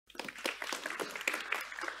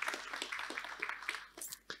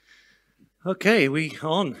Okay, we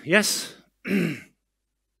on? Yes.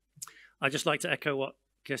 I'd just like to echo what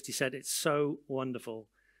Kirsty said. It's so wonderful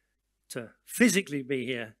to physically be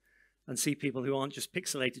here and see people who aren't just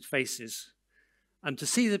pixelated faces, and to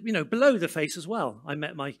see that, below the face as well. I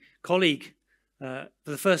met my colleague for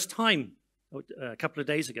the first time a couple of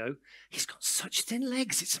days ago. He's got such thin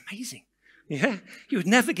legs. It's amazing. Yeah, you would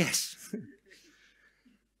never guess.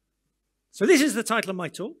 So this is the title of my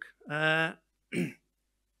talk.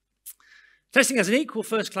 Testing as an equal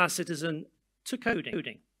first-class citizen to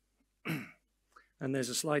coding. And there's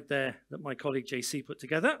a slide there that my colleague JC put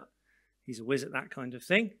together. He's a whiz at that kind of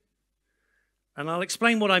thing. And I'll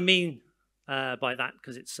explain what I mean by that,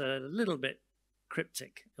 because it's a little bit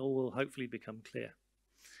cryptic. It all will hopefully become clear.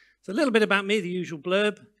 So a little bit about me, the usual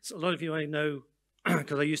blurb. So a lot of you I know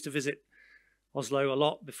because I used to visit Oslo a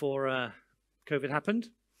lot before COVID happened.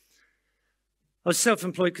 I was a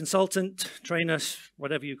self-employed consultant, trainer,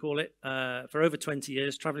 whatever you call it, for over 20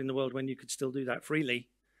 years, traveling the world when you could still do that freely.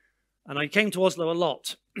 And I came to Oslo a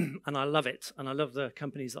lot, and I love it. And I love the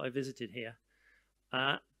companies that I visited here.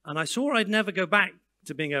 And I saw I'd never go back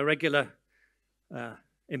to being a regular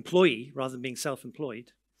employee rather than being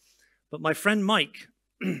self-employed. But my friend Mike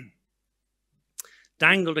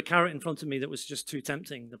dangled a carrot in front of me that was just too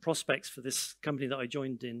tempting. The prospects for this company that I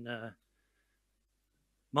joined in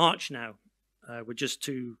March now were just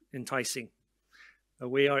too enticing.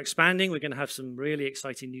 We are expanding. We're going to have some really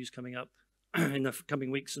exciting news coming up in the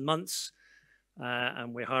coming weeks and months.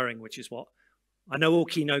 And we're hiring, which is what I know all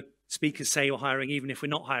keynote speakers say you're hiring, even if we're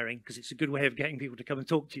not hiring, because it's a good way of getting people to come and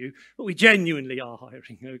talk to you. But we genuinely are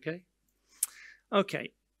hiring, okay?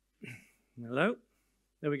 Okay. Hello.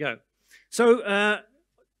 There we go. So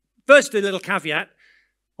first, a little caveat.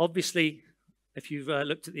 Obviously, if you've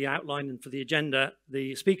looked at the outline and for the agenda,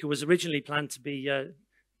 the speaker was originally planned to be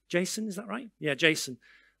Jason, is that right? Yeah, Jason.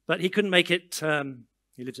 But he couldn't make it.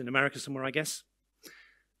 He lives in America somewhere, I guess.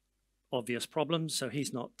 Obvious problems, so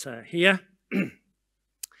he's not here.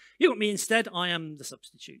 You got me instead. I am the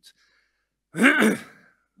substitute. I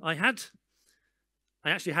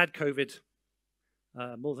actually had COVID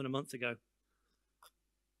more than a month ago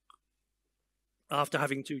after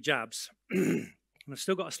having 2 jabs. And I've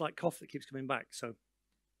still got a slight cough that keeps coming back, so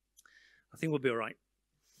I think we'll be all right.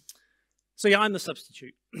 So yeah, I'm the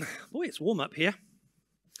substitute. Boy, it's warm up here.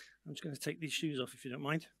 I'm just going to take these shoes off if you don't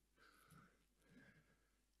mind.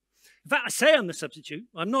 In fact, I say I'm the substitute.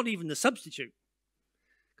 I'm not even the substitute.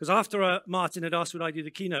 Because after Martin had asked would I do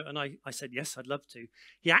the keynote, and I said, yes, I'd love to,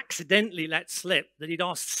 he accidentally let slip that he'd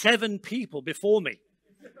asked 7 people before me.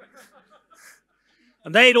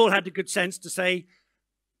 And they'd all had the good sense to say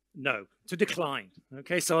no, to decline.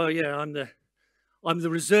 Okay, so yeah, I'm the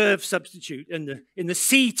reserve substitute in the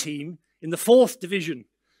C team in the 4th division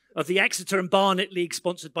of the Exeter and Barnet League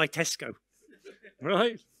sponsored by Tesco.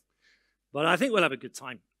 Right? But I think we'll have a good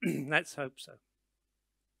time. Let's hope so.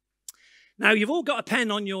 Now, you've all got a pen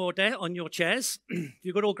on your chairs.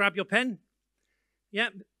 You've got to all grab your pen.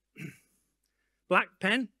 Yep. Black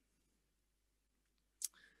pen.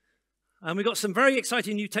 And we've got some very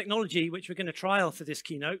exciting new technology which we're going to trial for this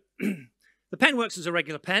keynote. The pen works as a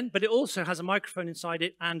regular pen, but it also has a microphone inside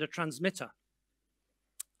it and a transmitter.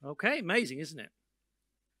 Okay, amazing, isn't it?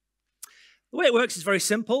 The way it works is very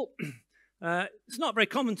simple. It's not very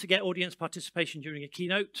common to get audience participation during a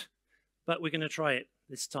keynote, but we're going to try it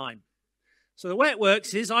this time. So the way it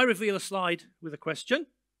works is I reveal a slide with a question.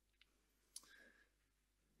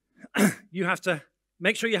 You have to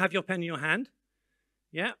make sure you have your pen in your hand.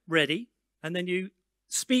 Yeah, ready. And then you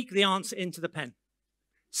speak the answer into the pen.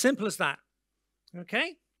 Simple as that.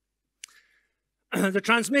 Okay? The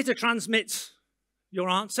transmitter transmits your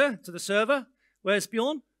answer to the server. Where's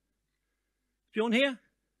Bjorn? Bjorn here?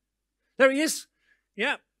 There he is.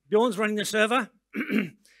 Yeah, Bjorn's running the server.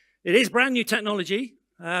 It is brand new technology,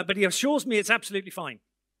 but he assures me it's absolutely fine.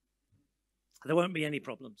 There won't be any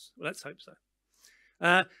problems. Well, let's hope so.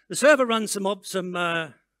 The server runs some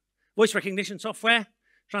voice recognition software,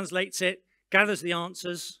 translates it, gathers the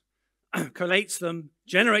answers, collates them,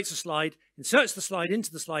 generates a slide, inserts the slide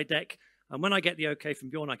into the slide deck, and when I get the okay from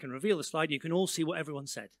Bjorn, I can reveal the slide. You can all see what everyone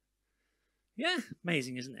said. Yeah,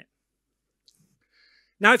 amazing, isn't it?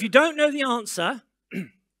 Now, if you don't know the answer,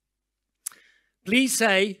 please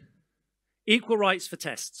say equal rights for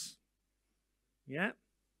tests. Yeah?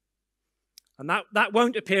 And that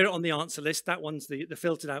won't appear on the answer list. That one's the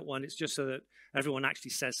filtered out one. It's just so that everyone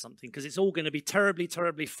actually says something, because it's all going to be terribly,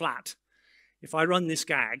 terribly flat if I run this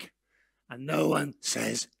gag and no one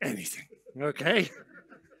says anything. Okay?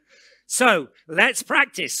 So let's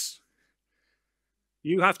practice.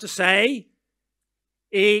 You have to say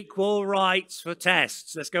equal rights for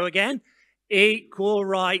tests. Let's go again. Equal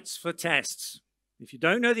rights for tests. If you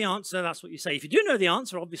don't know the answer, that's what you say. If you do know the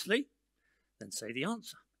answer, obviously, then say the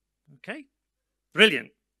answer. Okay? Brilliant.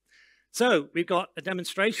 So we've got a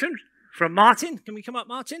demonstration from Martin. Can we come up,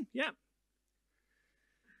 Martin? Yeah.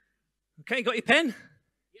 Okay, got your pen?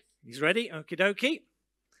 Yes. He's ready. Okie dokie.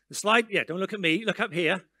 The slide, yeah, don't look at me. Look up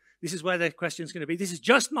here. This is where the question's going to be. This is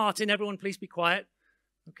just Martin. Everyone, please be quiet.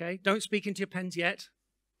 Okay, don't speak into your pens yet.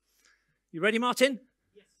 You ready, Martin?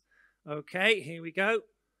 Yes. Okay, here we go.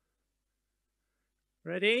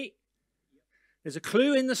 Ready? There's a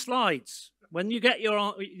clue in the slides. When you get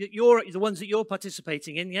the ones that you're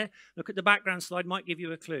participating in, yeah? Look at the background slide, might give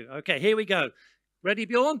you a clue. Okay, here we go. Ready,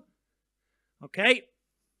 Bjorn? Okay.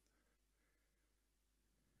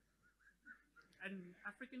 An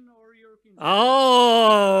African or European?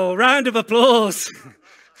 Oh, round of applause.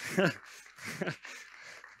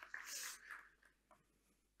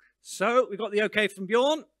 So, we got the okay from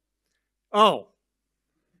Bjorn. Oh.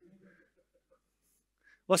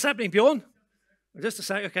 What's happening, Bjorn? Just a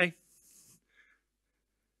sec, okay.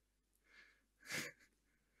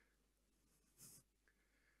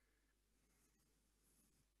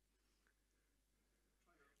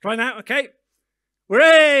 Try now, okay.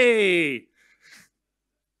 Hooray!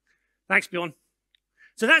 Thanks, Bjorn.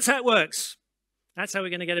 So that's how it works. That's how we're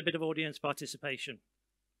going to get a bit of audience participation.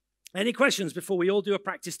 Any questions before we all do a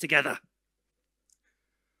practice together?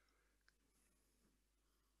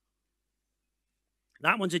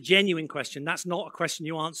 That one's a genuine question. That's not a question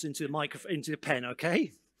you answer into the microphone, into the pen,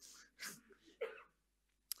 okay?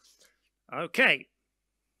 Okay.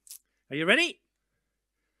 Are you ready?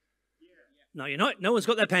 No, you're not. No one's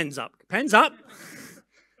got their pens up. Pens up.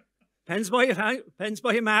 Pens by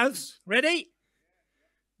your mouths. Ready?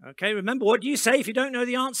 Okay, remember, what do you say if you don't know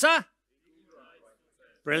the answer?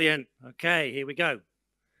 Brilliant. Okay, here we go.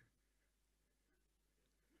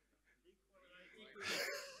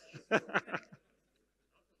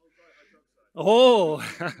 Oh.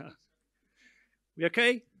 We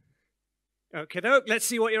okay? Okay, let's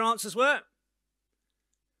see what your answers were.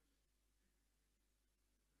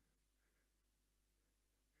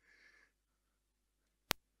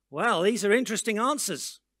 Well, these are interesting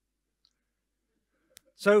answers.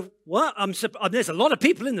 So, what? There's a lot of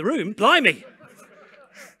people in the room. Blimey.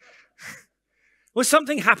 Was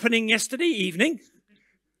something happening yesterday evening?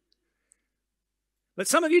 But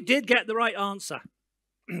some of you did get the right answer.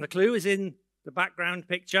 The clue is in the background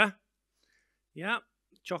picture. Yeah,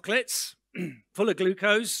 chocolates, full of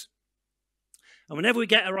glucose. And whenever we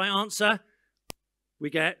get a right answer, we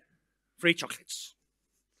get free chocolates.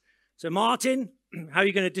 So, Martin, how are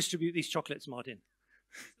you going to distribute these chocolates, Martin?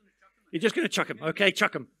 You're just going to chuck them. Okay,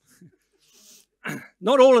 chuck them.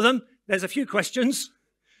 Not all of them. There's a few questions.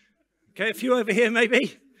 Okay, a few over here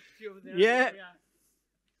maybe. Yeah.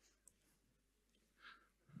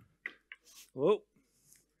 Whoa.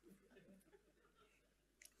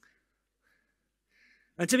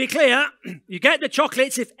 And to be clear, you get the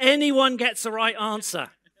chocolates if anyone gets the right answer.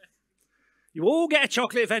 You all get a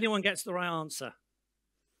chocolate if anyone gets the right answer.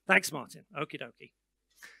 Thanks, Martin. Okie dokie.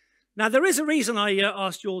 Now, there is a reason I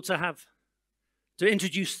asked you all to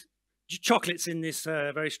introduce chocolates in this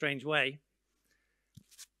very strange way.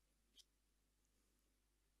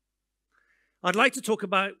 I'd like to talk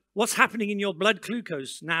about what's happening in your blood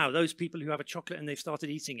glucose now, those people who have a chocolate and they've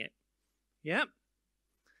started eating it. Yeah?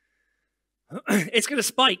 It's going to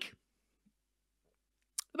spike.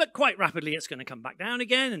 But quite rapidly, it's going to come back down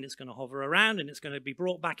again, and it's going to hover around, and it's going to be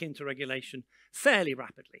brought back into regulation fairly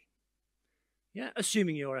rapidly. Yeah,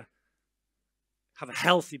 assuming you have a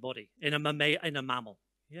healthy body in a mammal.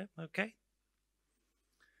 Yeah, okay.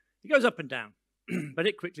 It goes up and down, but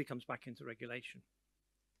it quickly comes back into regulation.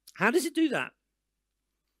 How does it do that?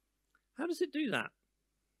 How does it do that?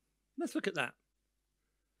 Let's look at that.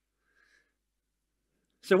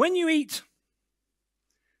 So when you eat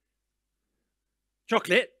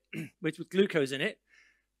chocolate with glucose in it,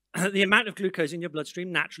 the amount of glucose in your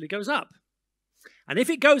bloodstream naturally goes up. And if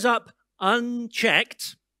it goes up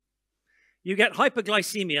unchecked, you get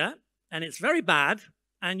hyperglycemia, and it's very bad,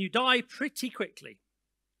 and you die pretty quickly.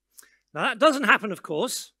 Now, that doesn't happen, of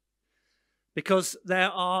course, because there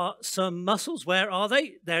are some muscles. Where are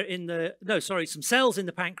they? They're in the, no, sorry, some cells in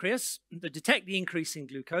the pancreas that detect the increase in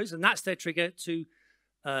glucose, and that's their trigger to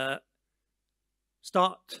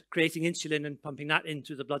start creating insulin and pumping that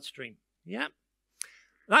into the bloodstream. Yeah.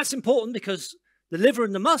 That's important because the liver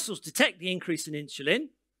and the muscles detect the increase in insulin,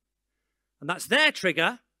 and that's their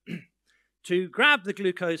trigger to grab the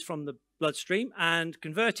glucose from the bloodstream and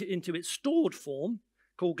convert it into its stored form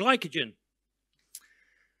called glycogen,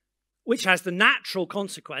 which has the natural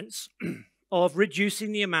consequence of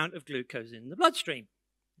reducing the amount of glucose in the bloodstream.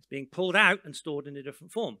 It's being pulled out and stored in a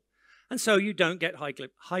different form. And so you don't get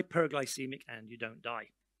hyperglycemic and you don't die.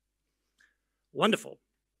 Wonderful.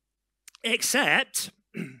 Except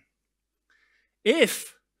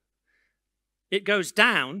if it goes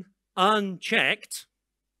down unchecked,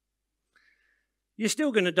 you're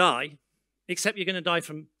still going to die, except you're going to die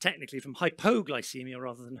from, technically, from hypoglycemia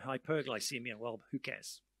rather than hyperglycemia. Well, who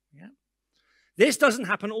cares? Yeah. This doesn't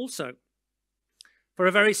happen also for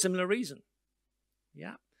a very similar reason.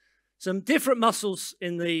 Yeah. Some different muscles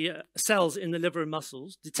in the cells in the liver and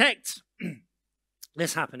muscles detect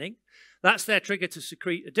this happening. That's their trigger to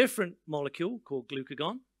secrete a different molecule called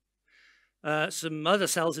glucagon. Some other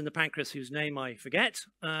cells in the pancreas, whose name I forget,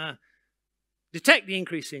 detect the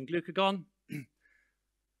increase in glucagon.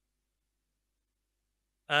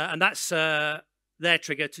 And that's their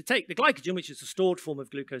trigger to take the glycogen, which is a stored form of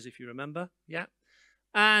glucose, if you remember, yeah,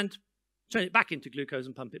 and turn it back into glucose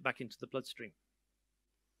and pump it back into the bloodstream,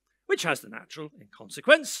 which has the natural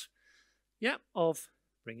consequence, yeah, of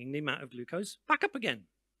bringing the amount of glucose back up again.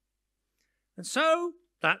 And so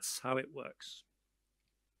that's how it works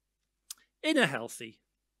in a healthy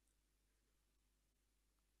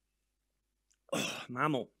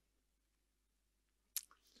mammal.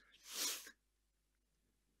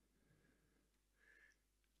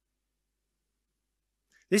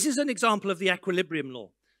 This is an example of the equilibrium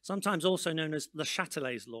law, sometimes also known as Le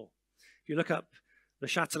Chatelet's law. If you look up Le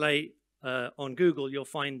Chatelet on Google, you'll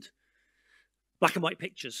find black and white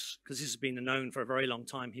pictures, because this has been known for a very long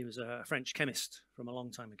time. He was a French chemist from a long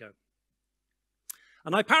time ago.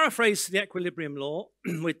 And I paraphrase the equilibrium law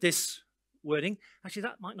with this wording. Actually,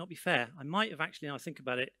 that might not be fair. I might have actually, now I think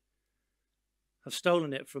about it, have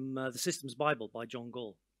stolen it from the Systems Bible by John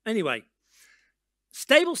Gall. Anyway,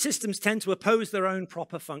 stable systems tend to oppose their own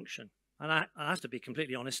proper function. And I have to be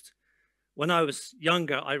completely honest, when I was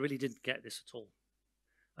younger, I really didn't get this at all.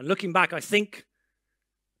 And looking back, I think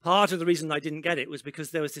part of the reason I didn't get it was because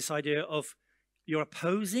there was this idea of you're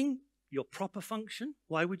opposing your proper function.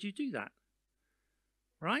 Why would you do that?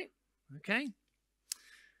 Right? Okay.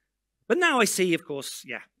 But now I see, of course,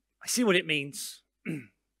 yeah, I see what it means.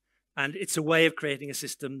 And it's a way of creating a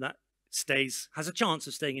system that has a chance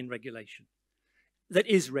of staying in regulation, that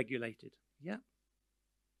is regulated. Yeah.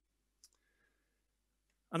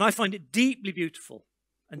 And I find it deeply beautiful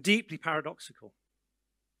and deeply paradoxical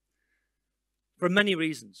for many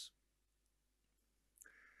reasons,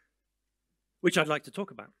 which I'd like to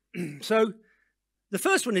talk about. So the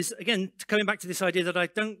first one is, again, coming back to this idea that I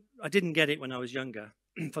didn't get it when I was younger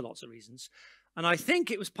for lots of reasons. And I think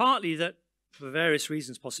it was partly that, for various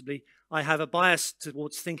reasons possibly, I have a bias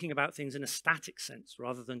towards thinking about things in a static sense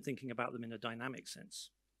rather than thinking about them in a dynamic sense.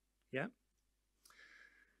 Yeah?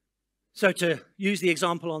 So to use the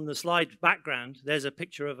example on the slide background, there's a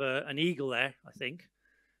picture of an eagle there, I think,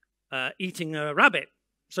 eating a rabbit.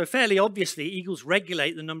 So fairly obviously, eagles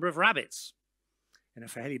regulate the number of rabbits in a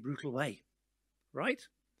fairly brutal way, right?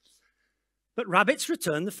 But rabbits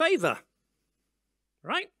return the favor,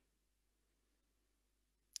 right?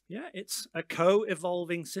 Yeah, it's a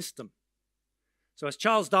co-evolving system. So as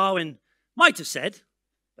Charles Darwin might have said,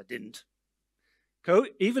 but didn't,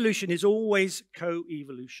 evolution is always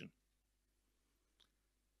co-evolution.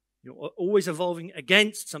 You're always evolving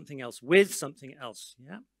against something else, with something else,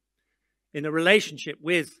 yeah? In a relationship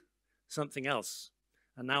with something else.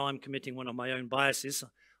 And now I'm committing one of my own biases.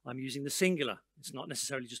 I'm using the singular. It's not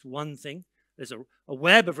necessarily just one thing. There's a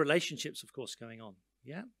web of relationships, of course, going on,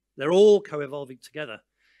 yeah? They're all co-evolving together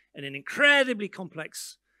in an incredibly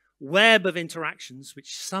complex web of interactions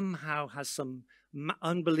which somehow has some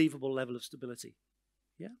unbelievable level of stability,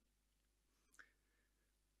 yeah?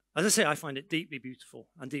 As I say, I find it deeply beautiful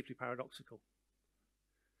and deeply paradoxical.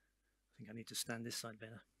 I think I need to stand this side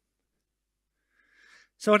better.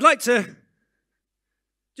 So I'd like to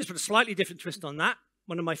just put a slightly different twist on that.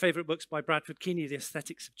 One of my favorite books by Bradford Keeney, The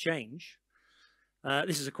Aesthetics of Change.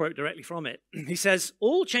 This is a quote directly from it. He says,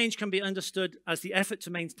 all change can be understood as the effort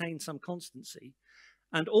to maintain some constancy,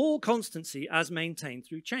 and all constancy as maintained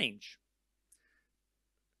through change.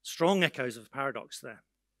 Strong echoes of paradox there.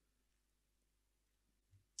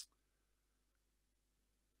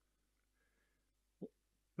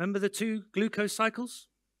 Remember the two glucose cycles?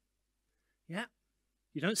 Yeah.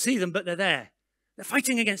 You don't see them, but they're there. They're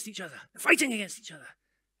fighting against each other. They're fighting against each other.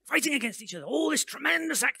 Fighting against each other. All this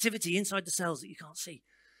tremendous activity inside the cells that you can't see.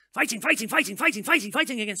 Fighting, fighting, fighting, fighting, fighting,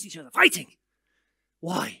 fighting against each other. Fighting.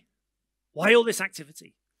 Why? Why all this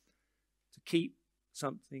activity? To keep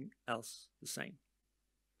something else the same.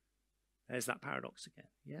 There's that paradox again.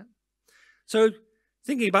 Yeah. So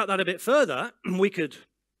thinking about that a bit further, we could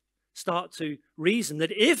start to reason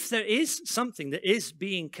that if there is something that is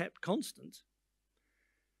being kept constant,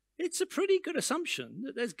 it's a pretty good assumption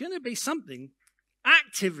that there's going to be something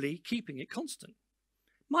actively keeping it constant.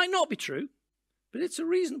 Might not be true, but it's a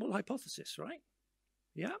reasonable hypothesis, right?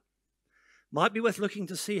 Yeah. Might be worth looking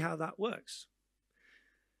to see how that works.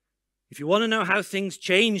 If you want to know how things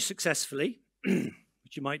change successfully,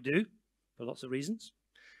 which you might do for lots of reasons,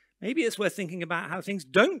 maybe it's worth thinking about how things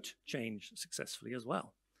don't change successfully as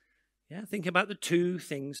well. Yeah, think about the two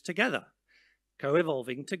things together,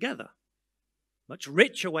 co-evolving together. Much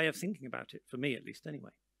richer way of thinking about it, for me at least anyway.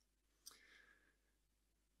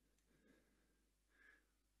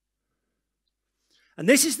 And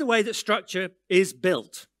this is the way that structure is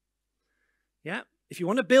built. Yeah, if you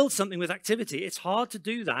want to build something with activity, it's hard to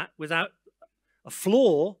do that without a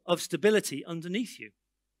floor of stability underneath you,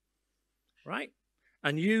 right?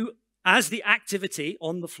 And you, as the activity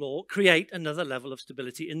on the floor, create another level of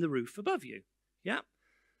stability in the roof above you. Yeah.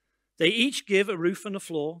 They each give a roof and a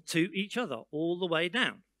floor to each other all the way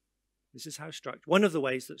down. This is how structure, one of the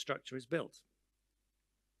ways that structure is built.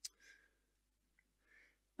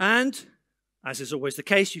 And, as is always the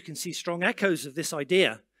case, you can see strong echoes of this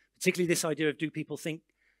idea, particularly this idea of do people think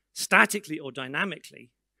statically or dynamically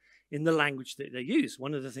in the language that they use.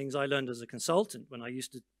 One of the things I learned as a consultant when I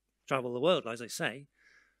used to travel the world, as I say,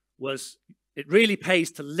 was it really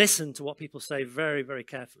pays to listen to what people say very, very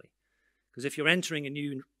carefully. Because if you're entering a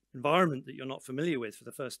new environment that you're not familiar with for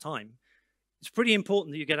the first time, it's pretty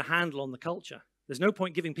important that you get a handle on the culture. There's no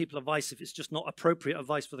point giving people advice if it's just not appropriate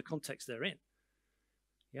advice for the context they're in.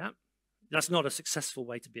 Yeah, that's not a successful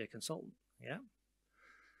way to be a consultant. Yeah,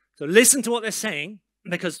 so listen to what they're saying,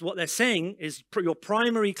 because what they're saying is your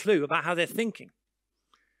primary clue about how they're thinking.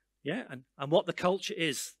 Yeah, and what the culture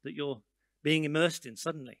is that you're being immersed in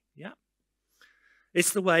suddenly. Yeah,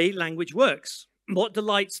 it's the way language works. What do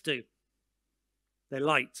lights do? They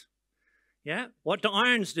light. Yeah, what do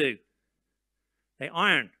irons do? They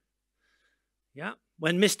iron. Yeah,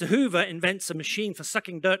 when Mr. Hoover invents a machine for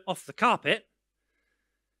sucking dirt off the carpet,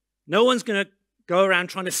 no one's going to go around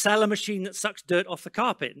trying to sell a machine that sucks dirt off the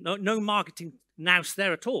carpet. No marketing nous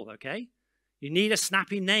there at all, okay? You need a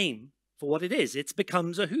snappy name for what it is. It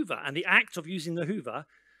becomes a Hoover, and the act of using the Hoover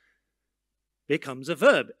becomes a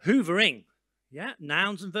verb. Hoovering. Yeah,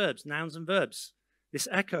 nouns and verbs, nouns and verbs. This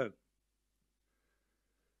echo.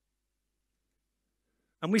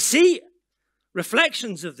 And we see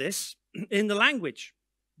reflections of this in the language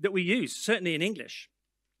that we use, certainly in English.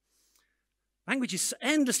 Language is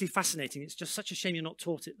endlessly fascinating. It's just such a shame you're not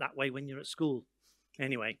taught it that way when you're at school.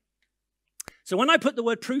 Anyway, so when I put the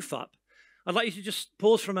word proof up, I'd like you to just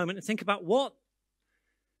pause for a moment and think about what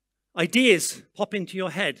ideas pop into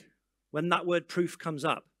your head when that word proof comes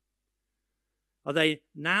up. Are they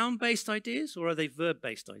noun-based ideas or are they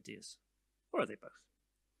verb-based ideas? Or are they both?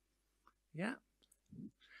 Yeah.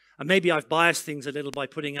 And maybe I've biased things a little by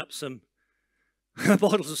putting up some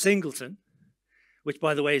bottles of Singleton, which,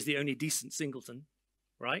 by the way, is the only decent Singleton,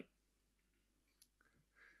 right?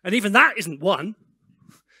 And even that isn't one,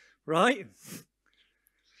 right?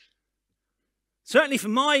 Certainly for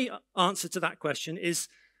my answer to that question is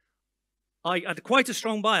I had quite a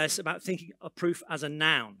strong bias about thinking of proof as a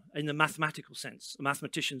noun in the mathematical sense. A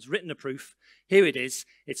mathematician's written a proof. Here it is.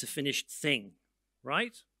 It's a finished thing,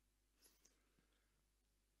 right?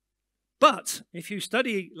 But if you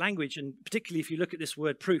study language, and particularly if you look at this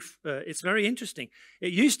word proof, it's very interesting.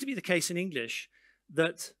 It used to be the case in English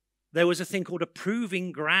that there was a thing called a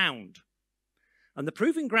proving ground. And the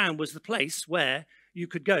proving ground was the place where you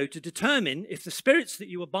could go to determine if the spirits that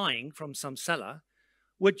you were buying from some seller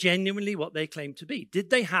were genuinely what they claimed to be.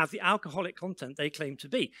 Did they have the alcoholic content they claimed to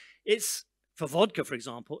be? It's, for vodka, for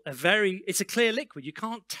example, it's a clear liquid. You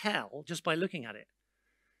can't tell just by looking at it.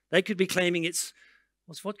 They could be claiming it's,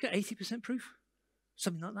 what's vodka, 80% proof?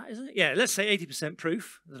 Something like that, isn't it? Yeah, let's say 80%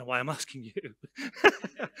 proof. I don't know why I'm asking you.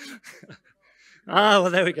 Well,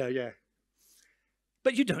 there we go, yeah.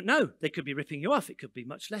 But you don't know. They could be ripping you off. It could be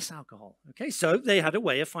much less alcohol. Okay, so they had a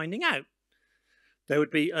way of finding out. There would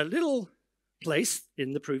be a little place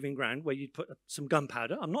in the proving ground where you'd put some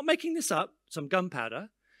gunpowder. I'm not making this up, some gunpowder.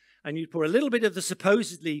 And you'd pour a little bit of the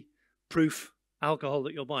supposedly proof alcohol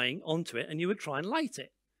that you're buying onto it, and you would try and light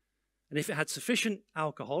it. And if it had sufficient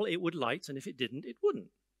alcohol, it would light, and if it didn't, it wouldn't.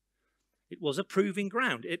 It was a proving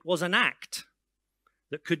ground. It was an act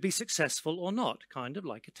that could be successful or not, kind of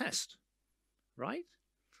like a test, right?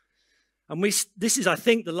 And this is, I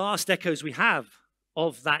think, the last echoes we have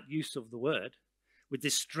of that use of the word, with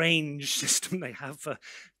this strange system they have for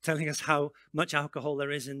telling us how much alcohol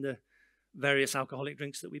there is in the various alcoholic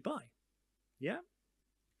drinks that we buy. Yeah?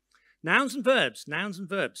 Nouns and verbs, nouns and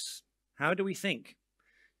verbs. How do we think?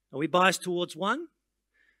 Are we biased towards one?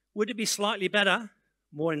 Would it be slightly better,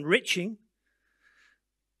 more enriching,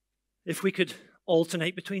 if we could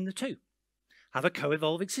alternate between the two? Have a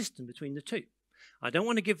co-evolving system between the two. I don't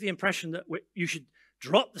want to give the impression that you should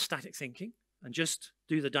drop the static thinking and just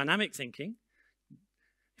do the dynamic thinking.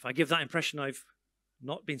 If I give that impression, I've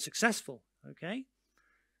not been successful, okay?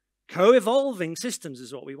 Co-evolving systems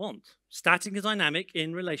is what we want. Static and dynamic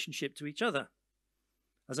in relationship to each other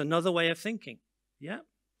as another way of thinking, yeah?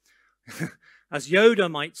 As Yoda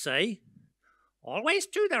might say, always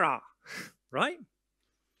two there are, right?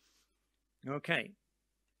 Okay,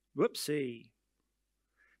 whoopsie.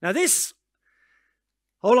 Now this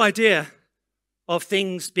whole idea of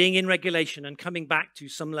things being in regulation and coming back to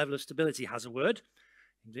some level of stability has a word.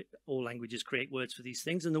 All languages create words for these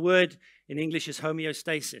things, and the word in English is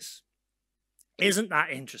homeostasis. Isn't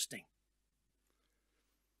that interesting?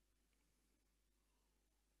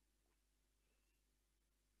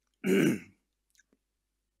 The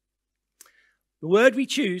word we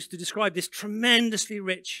choose to describe this tremendously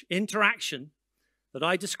rich interaction that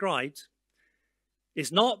I described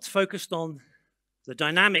is not focused on the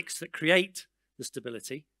dynamics that create the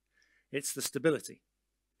stability, it's the stability.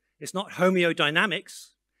 It's not homeodynamics,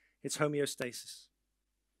 it's homeostasis,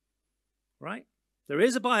 right? There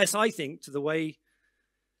is a bias, I think, to the way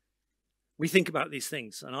we think about these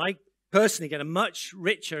things, and I personally get a much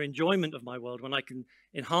richer enjoyment of my world when I can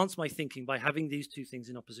enhance my thinking by having these two things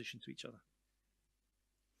in opposition to each other.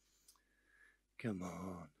 Come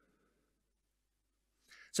on.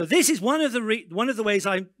 So this is one of the ways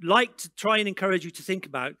I like to try and encourage you to think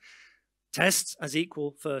about tests as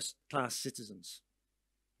equal first-class citizens.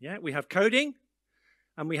 Yeah, we have coding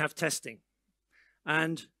and we have testing.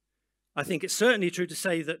 And I think it's certainly true to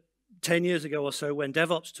say that 10 years ago or so, when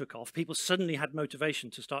DevOps took off, people suddenly had motivation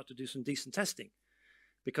to start to do some decent testing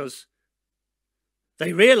because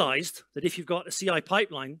they realized that if you've got a CI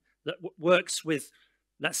pipeline that works with,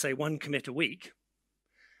 let's say, 1 commit a week,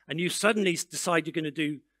 and you suddenly decide you're going to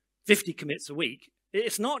do 50 commits a week,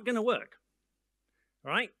 it's not going to work,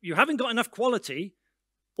 right? You haven't got enough quality,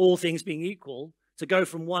 all things being equal, to go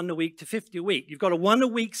from 1 a week to 50 a week. You've got a 1 a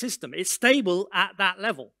week system. It's stable at that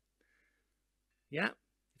level. Yeah.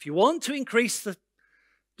 If you want to increase the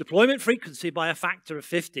deployment frequency by a factor of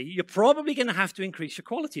 50, you're probably going to have to increase your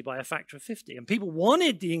quality by a factor of 50. And people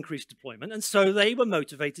wanted the increased deployment, and so they were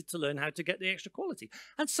motivated to learn how to get the extra quality.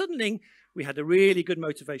 And suddenly, we had a really good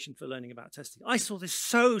motivation for learning about testing. I saw this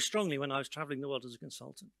so strongly when I was traveling the world as a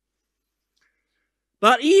consultant.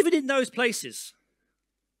 But even in those places,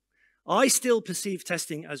 I still perceive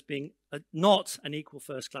testing as being not an equal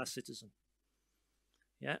first-class citizen.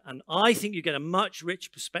 Yeah, and I think you get a much richer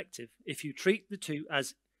perspective if you treat the two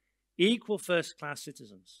as equal first-class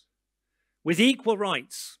citizens with equal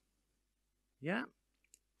rights. Yeah.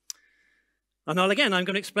 And I'm going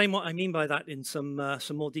to explain what I mean by that in some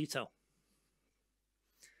more detail.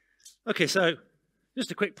 Okay, so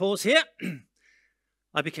just a quick pause here.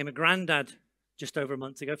 I became a granddad just over a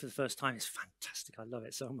month ago for the first time. It's fantastic. I love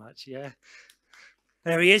it so much. Yeah.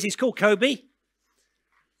 There he is. He's called Kobe.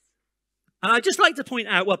 And I'd just like to point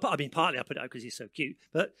out, well, I mean, partly I put it out because he's so cute,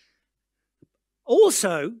 but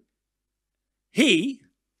also he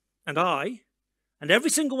and I and every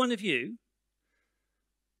single one of you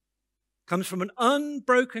comes from an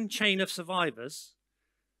unbroken chain of survivors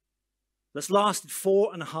that's lasted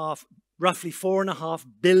roughly 4.5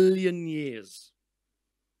 billion years.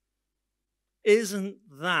 Isn't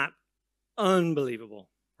that unbelievable,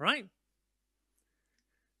 right?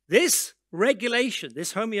 This regulation,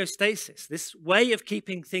 this homeostasis, this way of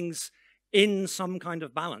keeping things in some kind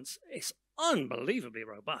of balance, is unbelievably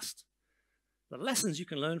robust. The lessons you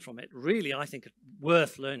can learn from it really, I think, are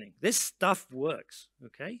worth learning. This stuff works,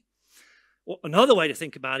 okay? Well, another way to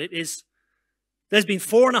think about it is there's been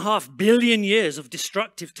 4.5 billion years of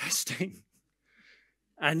destructive testing,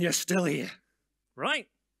 and you're still here, right?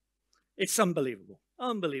 It's unbelievable,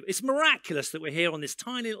 unbelievable. It's miraculous that we're here on this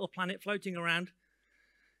tiny little planet floating around,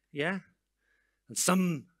 yeah? And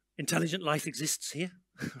some intelligent life exists here,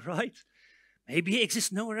 right? Maybe it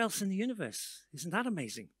exists nowhere else in the universe. Isn't that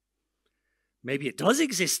amazing? Maybe it does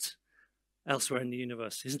exist elsewhere in the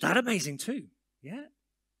universe. Isn't that amazing too? Yeah?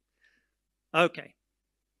 Okay.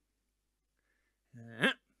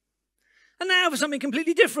 And now for something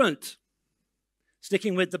completely different.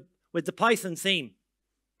 Sticking with the Python theme.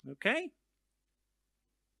 Okay?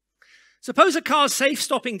 Suppose a car's safe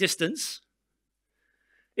stopping distance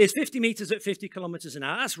is 50 meters at 50 kilometers an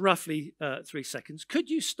hour. That's roughly 3 seconds. Could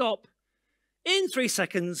you stop in 3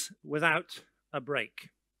 seconds without a brake?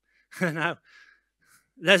 Now,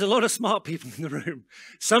 there's a lot of smart people in the room.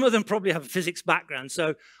 Some of them probably have a physics background,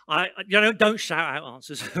 so don't shout out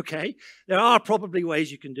answers, okay? There are probably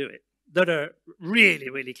ways you can do it that are really,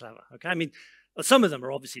 really clever, okay? I mean, some of them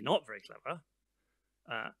are obviously not very clever.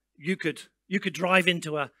 You could drive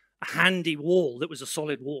into a handy wall that was a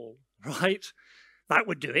solid wall, right? That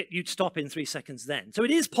would do it. You'd stop in 3 seconds then. So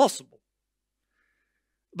it is possible.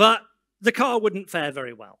 But the car wouldn't fare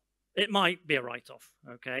very well. It might be a write-off,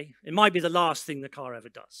 okay? It might be the last thing the car ever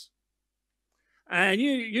does. And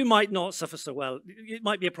you might not suffer so well. It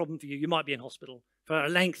might be a problem for you. You might be in hospital for a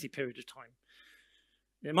lengthy period of time.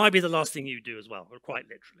 It might be the last thing you do as well, or quite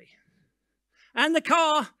literally. And the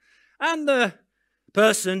car and the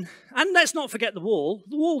person, and let's not forget the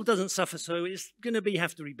wall doesn't suffer, so it's going to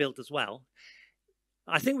have to rebuild as well.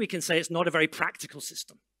 I think we can say it's not a very practical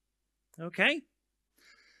system, okay?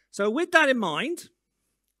 So with that in mind,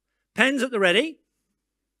 pens at the ready.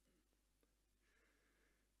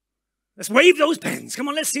 Let's wave those pens. Come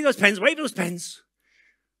on, let's see those pens. Wave those pens.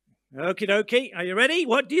 Okie dokie. Are you ready?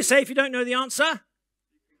 What do you say if you don't know the answer?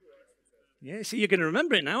 Yeah, see, you're going to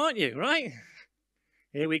remember it now, aren't you? Right?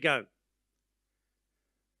 Here we go.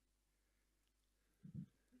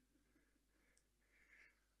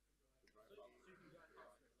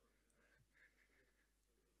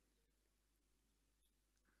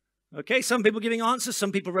 Okay, some people giving answers,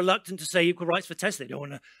 some people reluctant to say equal rights for tests. They don't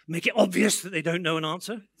want to make it obvious that they don't know an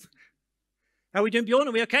answer. How are we doing, Bjorn?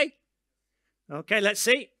 Are we okay? Okay, let's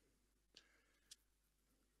see.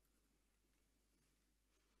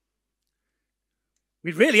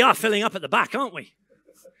 We really are filling up at the back, aren't we?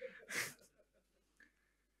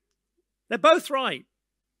 They're both right.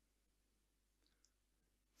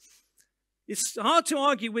 It's hard to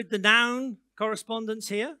argue with the noun correspondence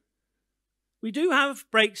here. We do have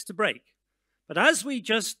brakes to brake, but as we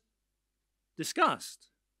just discussed,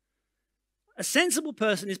 a sensible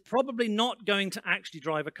person is probably not going to actually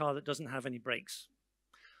drive a car that doesn't have any brakes.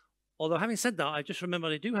 Although having said that, I just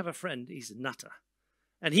remembered I do have a friend, he's a nutter,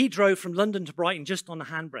 and he drove from London to Brighton just on a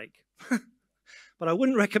handbrake. But I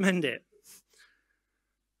wouldn't recommend it.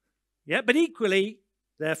 Yeah, but equally,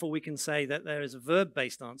 therefore we can say that there is a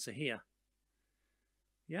verb-based answer here.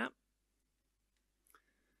 Yeah.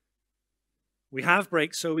 We have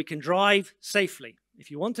brakes so we can drive safely. If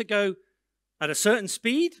you want to go at a certain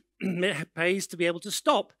speed, it pays to be able to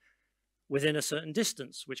stop within a certain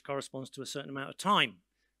distance, which corresponds to a certain amount of time.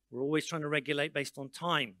 We're always trying to regulate based on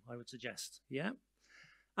time, I would suggest. Yeah?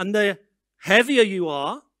 And the heavier you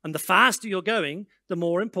are and the faster you're going, the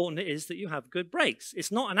more important it is that you have good brakes.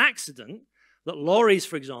 It's not an accident that lorries,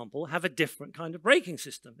 for example, have a different kind of braking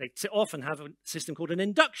system. They often have a system called an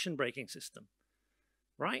induction braking system,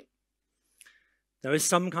 right? There is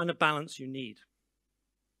some kind of balance you need.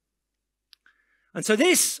 And so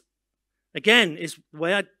this, again, is the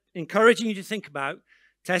way I'm encouraging you to think about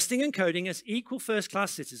testing and coding as equal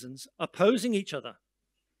first-class citizens opposing each other.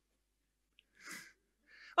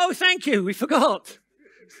 Oh, thank you, we forgot.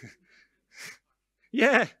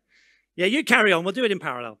 Yeah, you carry on. We'll do it in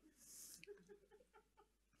parallel.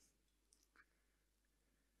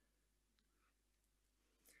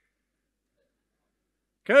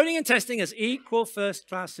 Coding and testing as equal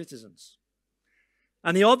first-class citizens.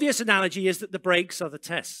 And the obvious analogy is that the brakes are the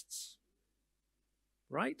tests,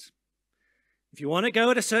 right? If you want to go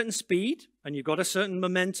at a certain speed and you've got a certain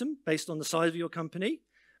momentum based on the size of your company,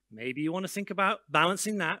 maybe you want to think about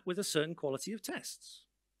balancing that with a certain quality of tests,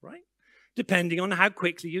 right? Depending on how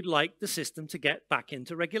quickly you'd like the system to get back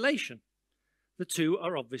into regulation. The two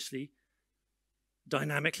are obviously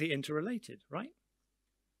dynamically interrelated, right?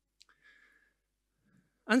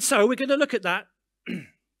 And so we're going to look at that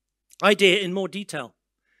idea in more detail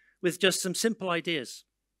with just some simple ideas.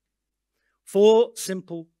 4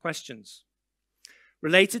 simple questions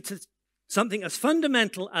related to something as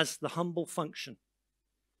fundamental as the humble function.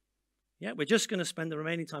 Yeah, we're just going to spend the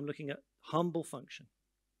remaining time looking at humble function.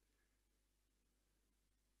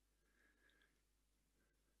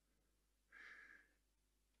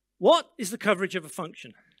 What is the coverage of a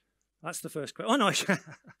function? That's the first question. Oh, no.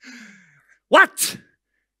 What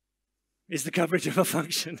is the coverage of a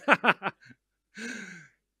function?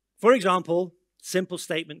 For example, simple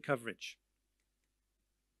statement coverage.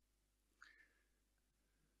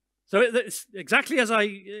 So it's exactly as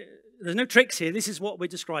there's no tricks here. This is what we're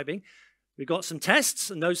describing. We've got some tests,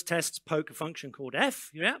 and those tests poke a function called f,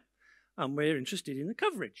 yeah, and we're interested in the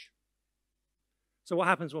coverage. So what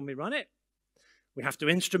happens when we run it? We have to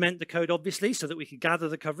instrument the code, obviously, so that we can gather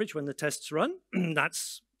the coverage when the tests run.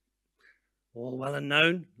 That's all well and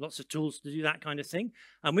known, lots of tools to do that kind of thing.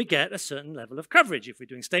 And we get a certain level of coverage. If we're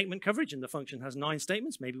doing statement coverage and the function has 9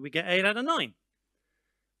 statements, maybe we get 8 out of 9.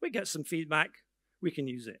 We get some feedback. We can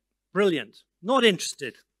use it. Brilliant. Not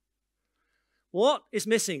interested. What is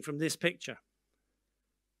missing from this picture?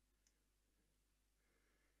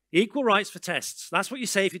 Equal rights for tests. That's what you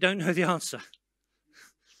say if you don't know the answer.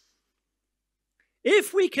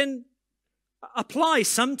 If we can apply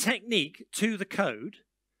some technique to the code,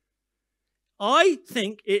 I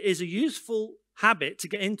think it is a useful habit to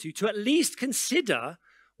get into to at least consider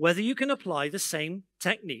whether you can apply the same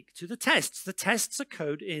technique to the tests. The tests are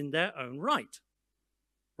code in their own right,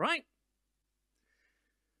 right?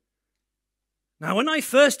 Now, when I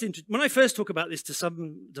first talk about this to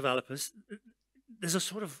some developers, there's a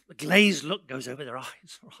sort of glazed look goes over their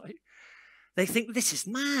eyes, right? They think this is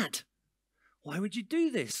mad. Why would you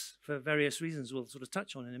do this? For various reasons we'll sort of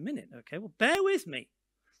touch on in a minute, okay? Well, bear with me.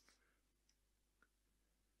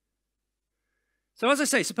 So as I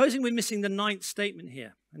say, supposing we're missing the 9th statement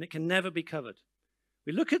here, and it can never be covered.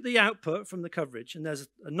 We look at the output from the coverage, and there's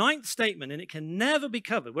a 9th statement, and it can never be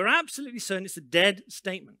covered. We're absolutely certain it's a dead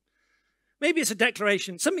statement. Maybe it's a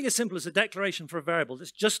declaration, something as simple as a declaration for a variable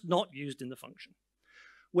that's just not used in the function.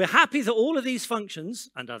 We're happy that all of these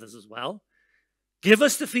functions, and others as well, give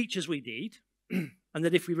us the features we need, and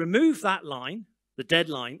that if we remove that line, the dead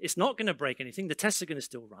line, it's not going to break anything. The tests are going to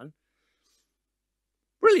still run.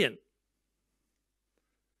 Brilliant.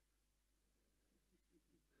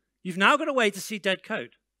 You've now got a way to see dead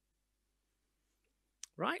code,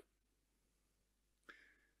 right?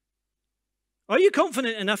 Are you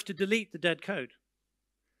confident enough to delete the dead code?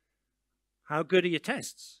 How good are your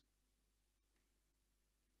tests?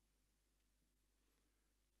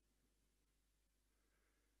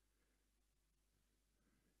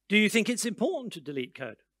 Do you think it's important to delete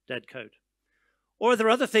code, dead code? Or are there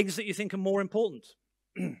other things that you think are more important,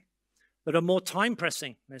 that are more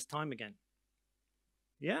time-pressing? There's time again.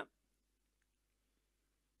 Yeah.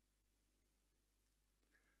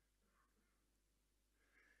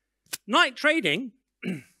 Night trading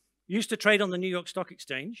used to trade on the New York Stock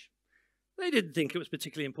Exchange. They didn't think it was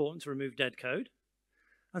particularly important to remove dead code.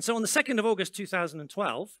 And so on the 2nd of August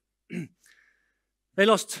 2012, they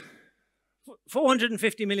lost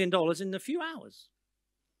 $450 million in a few hours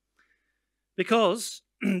because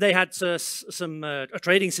they had a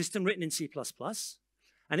trading system written in C++,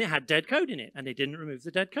 and it had dead code in it, and they didn't remove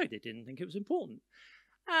the dead code. They didn't think it was important.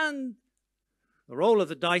 And the roll of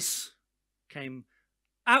the dice came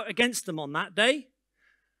out against them on that day,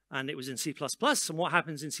 and it was in C++. And what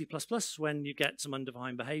happens in C++ when you get some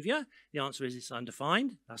undefined behavior? The answer is it's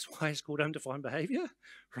undefined. That's why it's called undefined behavior,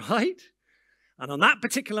 right? And on that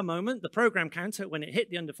particular moment, the program counter, when it hit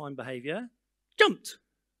the undefined behavior, jumped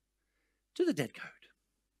to the dead code,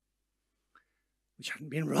 which hadn't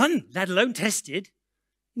been run, let alone tested,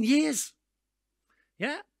 in years.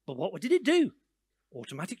 Yeah, but what did it do?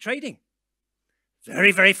 Automatic trading.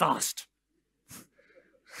 Very, very fast.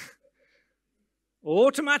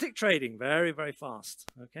 Automatic trading, very, very fast.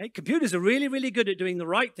 Okay, computers are really, really good at doing the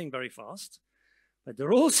right thing very fast, but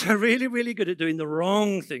they're also really, really good at doing the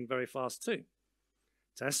wrong thing very fast too.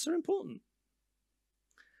 Tests are important.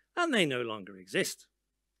 And they no longer exist.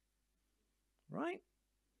 Right?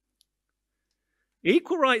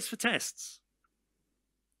 Equal rights for tests.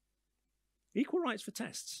 Equal rights for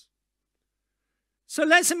tests. So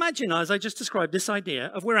let's imagine, as I just described, this idea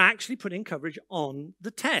of we're actually putting coverage on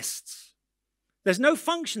the tests. There's no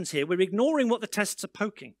functions here. We're ignoring what the tests are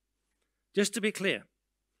poking. Just to be clear.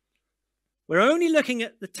 We're only looking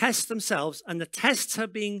at the tests themselves, and the tests are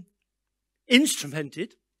being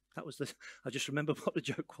instrumented. That was I just remember what the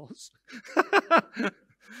joke was.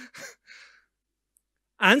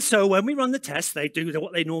 And so when we run the tests, they do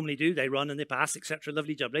what they normally do. They run and they pass, etc.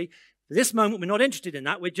 Lovely jubbly. At this moment, we're not interested in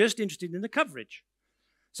that. We're just interested in the coverage.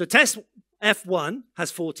 So test F1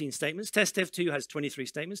 has 14 statements. Test F2 has 23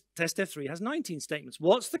 statements. Test F3 has 19 statements.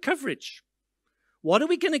 What's the coverage? What are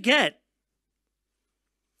we going to get?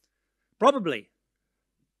 Probably.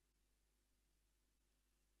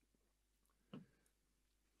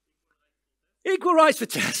 Equal rights for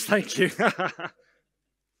tests, thank you.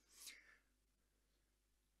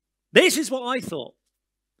 This is what I thought.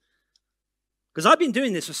 Because I've been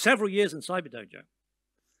doing this for several years in CyberDojo.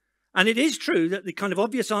 And it is true that the kind of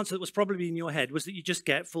obvious answer that was probably in your head was that you just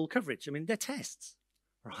get full coverage. I mean, they're tests,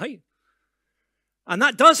 right? And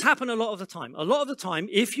that does happen a lot of the time. A lot of the time,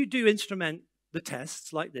 if you do instrument the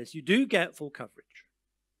tests like this, you do get full coverage.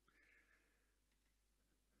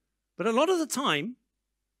 But a lot of the time,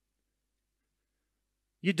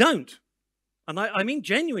 you don't. And I mean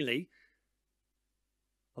genuinely,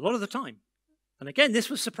 a lot of the time. And again, this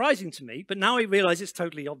was surprising to me, but now I realize it's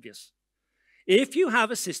totally obvious. If you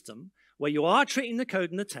have a system where you are treating the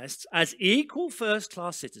code and the tests as equal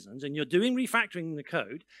first-class citizens, and you're doing refactoring the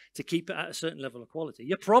code to keep it at a certain level of quality,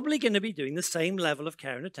 you're probably going to be doing the same level of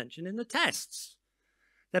care and attention in the tests.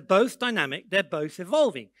 They're both dynamic, they're both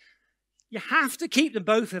evolving. You have to keep them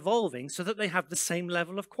both evolving so that they have the same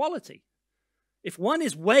level of quality. If one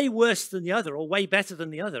is way worse than the other or way better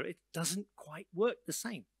than the other, it doesn't quite work the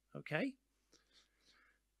same, okay?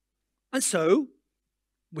 And so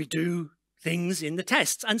we do things in the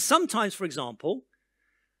tests. And sometimes, for example,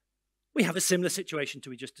 we have a similar situation to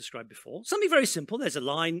we just described before. Something very simple. There's a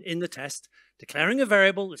line in the test declaring a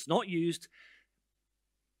variable that's not used.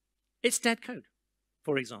 It's dead code,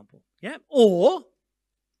 for example. Yeah? Or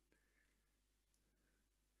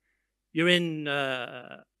you're in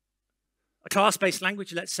a class-based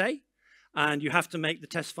language, let's say, and you have to make the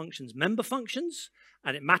test functions member functions,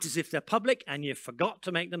 and it matters if they're public, and you forgot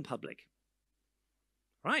to make them public.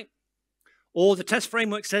 Right? Or the test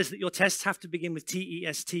framework says that your tests have to begin with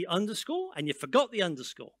TEST underscore, and you forgot the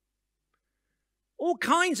underscore. All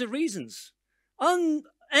kinds of reasons.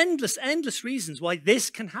 Endless reasons why this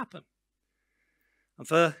can happen. And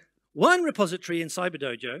for one repository in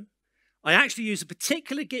CyberDojo, I actually use a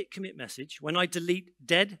particular Git commit message when I delete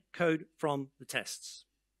dead code from the tests.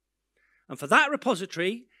 And for that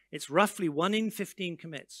repository, it's roughly 1 in 15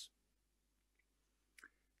 commits.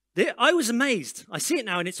 I was amazed. I see it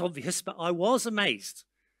now and it's obvious, but I was amazed.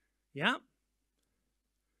 Yeah?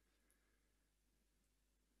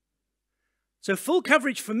 So full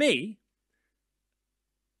coverage for me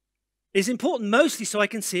is important mostly so I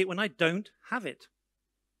can see it when I don't have it.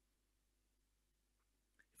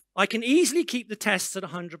 I can easily keep the tests at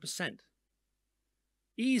 100%.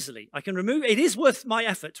 Easily. I can remove, it is worth my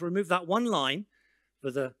effort to remove that one line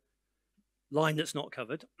for the line that's not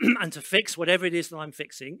covered and to fix whatever it is that I'm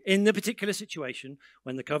fixing in the particular situation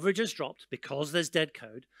when the coverage has dropped because there's dead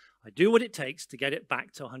code. I do what it takes to get it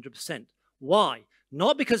back to 100%. Why?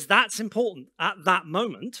 Not because that's important at that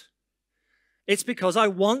moment. It's because I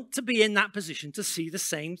want to be in that position to see the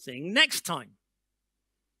same thing next time.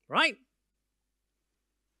 Right?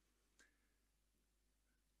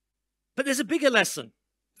 But there's a bigger lesson,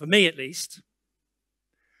 for me at least.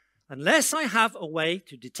 Unless I have a way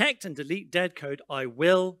to detect and delete dead code, I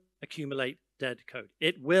will accumulate dead code.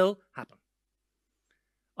 It will happen.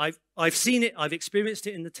 I've seen it, I've experienced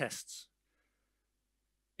it in the tests.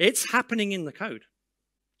 It's happening in the code,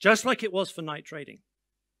 just like it was for night trading.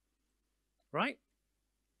 Right?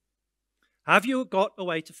 Have you got a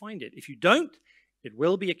way to find it? If you don't, it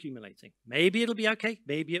will be accumulating. Maybe it'll be okay,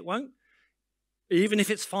 maybe it won't. Even if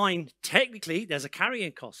it's fine, technically, there's a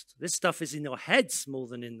carrying cost. This stuff is in your heads more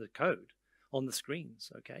than in the code on the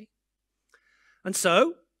screens, okay? And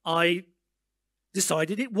so I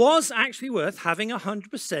decided it was actually worth having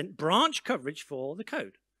 100% branch coverage for the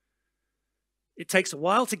code. It takes a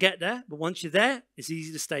while to get there, but once you're there, it's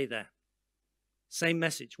easy to stay there. Same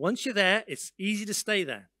message. Once you're there, it's easy to stay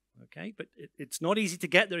there, okay? But it's not easy to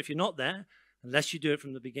get there if you're not there unless you do it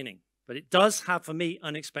from the beginning. But it does have, for me,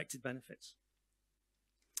 unexpected benefits.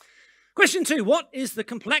 Question 2, what is the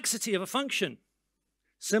complexity of a function?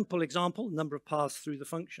 Simple example, number of paths through the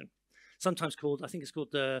function. Sometimes called, I think it's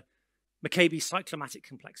called the McCabe cyclomatic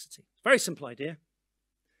complexity. Very simple idea.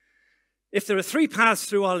 If there are 3 paths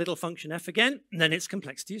through our little function f again, then its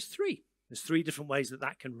complexity is 3. There's 3 different ways that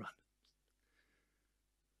that can run.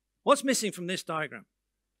 What's missing from this diagram?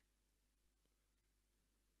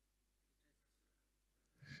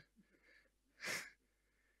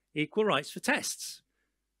 Equal rights for tests.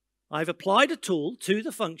 I've applied a tool to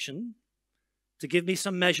the function to give me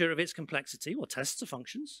some measure of its complexity. Well, tests are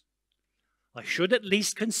functions. I should at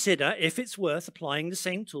least consider if it's worth applying the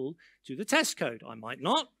same tool to the test code. I might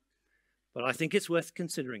not, but I think it's worth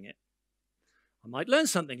considering it. I might learn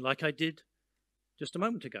something like I did just a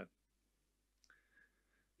moment ago.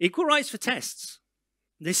 Equal rights for tests.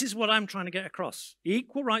 This is what I'm trying to get across.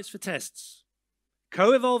 Equal rights for tests.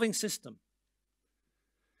 Co-evolving system.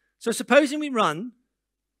 So supposing we run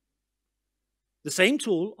the same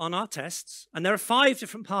tool on our tests, and there are 5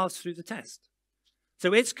 different paths through the test.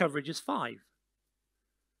 So its coverage is 5.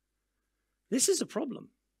 This is a problem.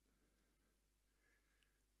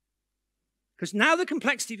 Because now the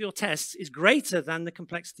complexity of your tests is greater than the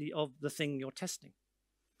complexity of the thing you're testing.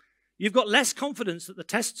 You've got less confidence that the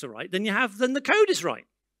tests are right than you have than the code is right.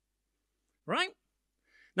 Right?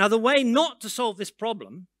 Now, the way not to solve this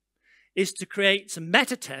problem is to create some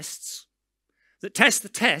meta tests that test the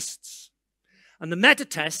tests, and the meta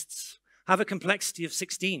tests have a complexity of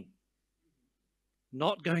 16.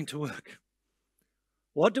 Not going to work.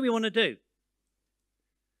 What do we want to do?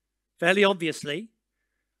 Fairly obviously,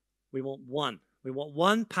 we want 1. We want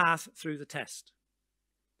one path through the test,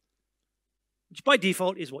 which by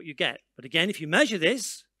default is what you get. But again, if you measure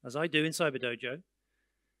this, as I do in CyberDojo,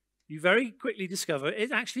 you very quickly discover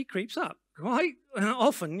it actually creeps up. Quite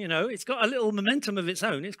often, you know, it's got a little momentum of its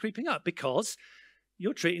own. It's creeping up because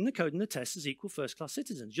you're treating the code and the tests as equal first-class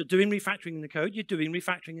citizens. You're doing refactoring in the code. You're doing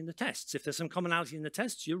refactoring in the tests. If there's some commonality in the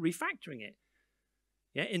tests, you're refactoring it,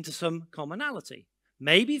 yeah, into some commonality.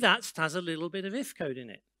 Maybe that has a little bit of if code in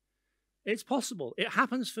it. It's possible. It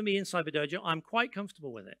happens for me in CyberDojo. I'm quite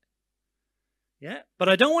comfortable with it. Yeah, but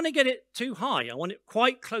I don't want to get it too high. I want it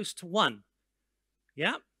quite close to 1.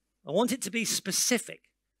 Yeah, I want it to be specific.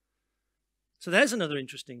 So there's another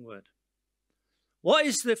interesting word. What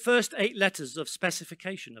is the first 8 letters of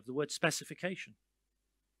specification, of the word specification?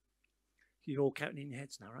 You're all counting in your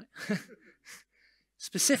heads now, right?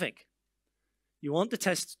 Specific. You want the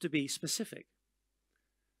test to be specific.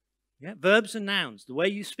 Yeah, verbs and nouns, the way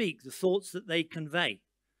you speak, the thoughts that they convey.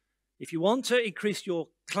 If you want to increase your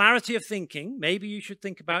clarity of thinking, maybe you should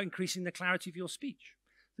think about increasing the clarity of your speech.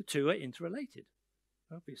 The two are interrelated,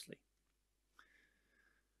 obviously.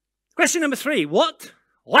 Question number 3, what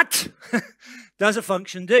does a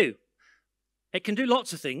function do? It can do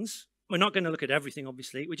lots of things. We're not going to look at everything,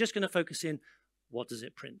 obviously. We're just going to focus in, what does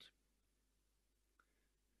it print?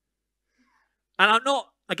 And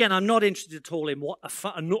I'm not interested at all in what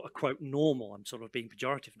not a quote normal, I'm sort of being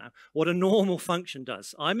pejorative now, what a normal function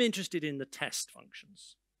does. I'm interested in the test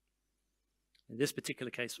functions. In this particular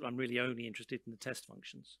case, I'm really only interested in the test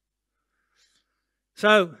functions.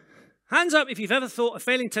 So, hands up if you've ever thought a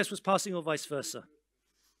failing test was passing or vice versa.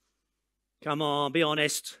 Come on, be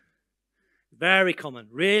honest. Very common,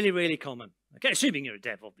 really, really common. Okay, assuming you're a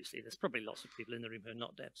dev, obviously. There's probably lots of people in the room who are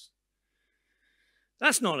not devs.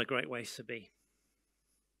 That's not a great way to be.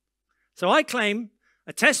 So I claim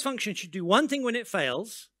a test function should do one thing when it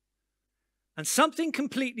fails and something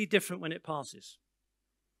completely different when it passes.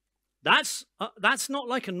 That's not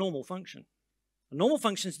like a normal function. A normal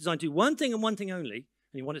function is designed to do one thing and one thing only,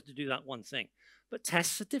 and you want it to do that one thing. But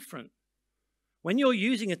tests are different. When you're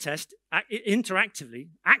using a test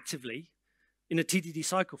actively, in a TDD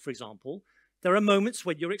cycle, for example, there are moments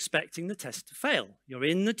when you're expecting the test to fail. You're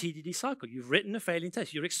in the TDD cycle. You've written a failing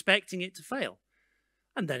test. You're expecting it to fail.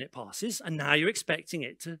 And then it passes, and now you're expecting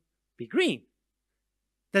it to be green.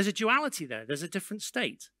 There's a duality there. There's a different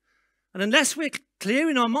state. And unless we're clear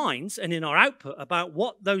in our minds and in our output about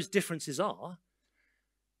what those differences are,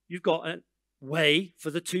 you've got a way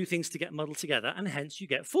for the two things to get muddled together, and hence you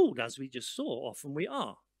get fooled, as we just saw. Often we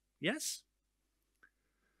are. Yes?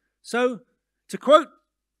 So, to quote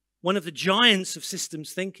one of the giants of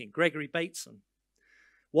systems thinking, Gregory Bateson,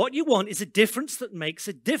 what you want is a difference that makes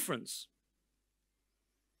a difference.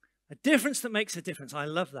 A difference that makes a difference. I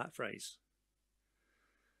love that phrase.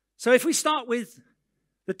 So if we start with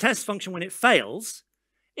the test function when it fails,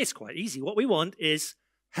 it's quite easy. What we want is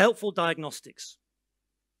helpful diagnostics.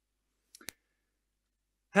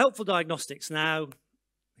 Helpful diagnostics. Now,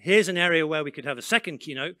 here's an area where we could have a second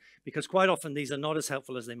keynote, because quite often these are not as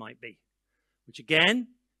helpful as they might be, which again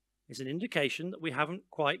is an indication that we haven't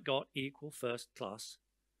quite got equal first-class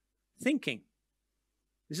thinking.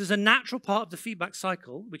 This is a natural part of the feedback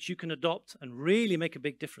cycle which you can adopt and really make a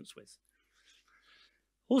big difference with.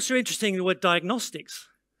 Also interesting, the word diagnostics,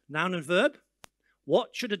 noun and verb.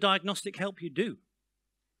 What should a diagnostic help you do?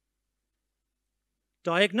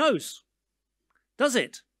 Diagnose. Does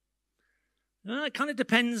it? It kind of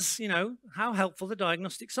depends, you know, how helpful the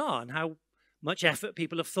diagnostics are and how much effort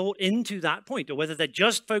people have thought into that point, or whether they're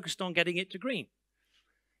just focused on getting it to green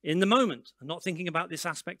in the moment and not thinking about this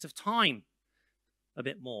aspect of time a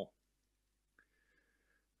bit more.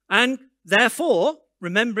 And therefore,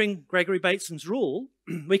 remembering Gregory Bateson's rule,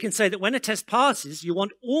 we can say that when a test passes, you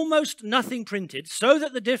want almost nothing printed so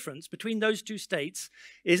that the difference between those two states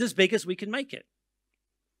is as big as we can make it.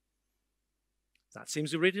 That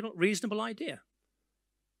seems a reasonable idea.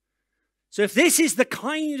 So if this is the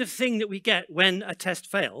kind of thing that we get when a test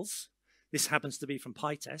fails, this happens to be from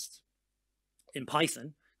PyTest in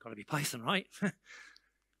Python, got to be Python, right?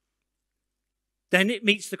 Then it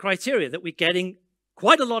meets the criteria that we're getting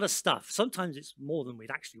quite a lot of stuff. Sometimes it's more than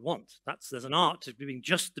we'd actually want. There's an art to doing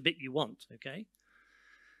just the bit you want, okay?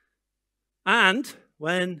 And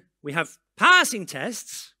when we have passing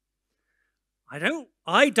tests, I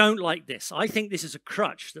don't like this. I think this is a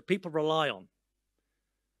crutch that people rely on.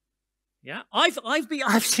 Yeah,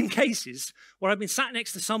 I've seen cases where I've been sat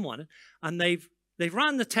next to someone and they've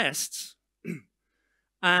ran the tests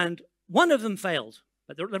and one of them failed.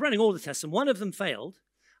 They're running all the tests, and one of them failed,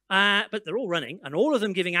 but they're all running, and all of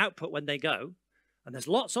them giving output when they go. And there's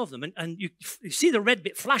lots of them. And you see the red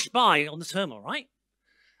bit flash by on the terminal, right?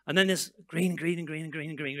 And then there's green, green, and green, and green,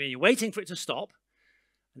 and green, and green. You're waiting for it to stop.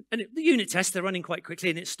 And the unit tests, they're running quite quickly,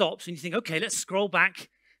 and it stops. And you think, OK, let's scroll back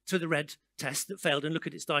to the red test that failed and look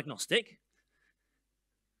at its diagnostic.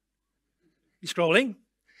 You're scrolling,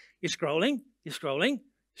 you're scrolling, you're scrolling,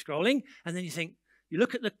 you're scrolling. And then you think, you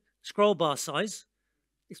look at the scroll bar size.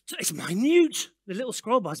 It's minute. The little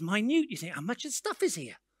scroll bar is minute. You think, how much of stuff is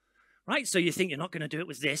here? Right? So you think you're not going to do it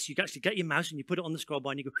with this. You actually get your mouse and you put it on the scroll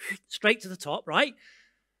bar and you go straight to the top, right?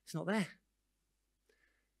 It's not there.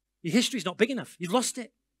 Your history's not big enough. You've lost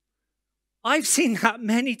it. I've seen that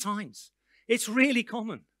many times. It's really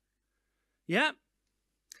common. Yeah?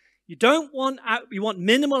 You want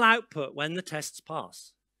minimal output when the tests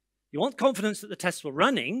pass. You want confidence that the tests were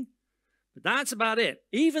running, but that's about it.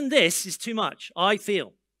 Even this is too much, I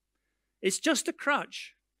feel. It's just a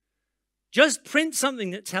crutch. Just print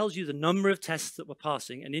something that tells you the number of tests that were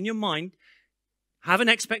passing, and in your mind, have an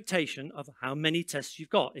expectation of how many tests you've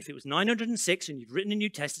got. If it was 906 and you've written a new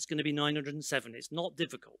test, it's going to be 907. It's not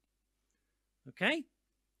difficult. Okay?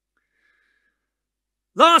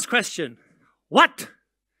 Last question. What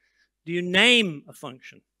do you name a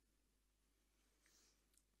function?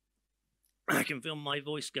 I can feel my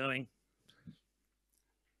voice going.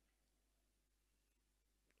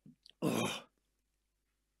 Oh.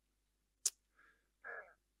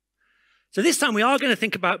 So this time we are going to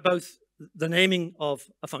think about both the naming of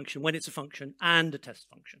a function when it's a function and a test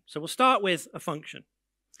function. So we'll start with a function.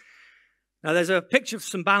 Now there's a picture of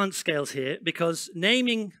some balance scales here because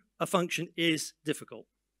naming a function is difficult.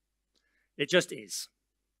 It just is.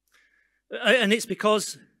 And it's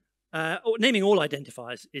because naming all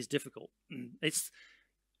identifiers is difficult. It's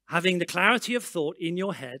having the clarity of thought in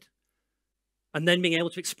your head and then being able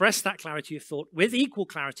to express that clarity of thought with equal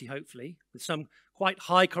clarity, hopefully, with some quite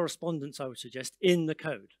high correspondence, I would suggest, in the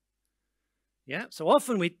code. Yeah, so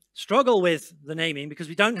often we struggle with the naming because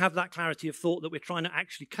we don't have that clarity of thought that we're trying to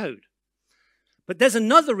actually code. But there's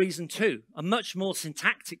another reason too, a much more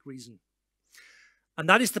syntactic reason. And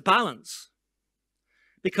that is the balance.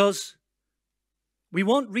 Because we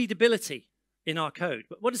want readability in our code.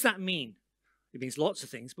 But what does that mean? It means lots of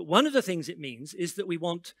things. But one of the things it means is that we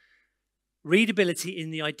want readability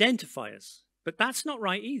in the identifiers. But that's not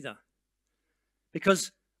right either.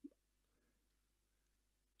 Because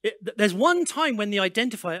there's one time when the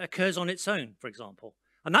identifier occurs on its own, for example.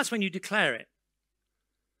 And that's when you declare it.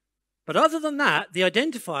 But other than that, the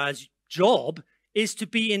identifier's job is to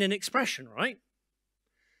be in an expression, right?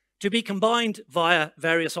 To be combined via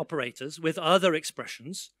various operators with other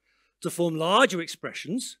expressions to form larger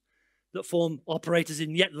expressions that form operators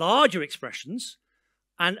in yet larger expressions.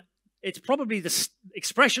 And it's probably the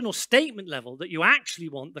expression or statement level that you actually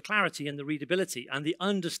want the clarity and the readability and the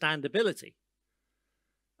understandability.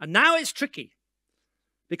 And now it's tricky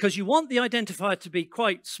because you want the identifier to be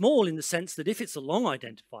quite small in the sense that if it's a long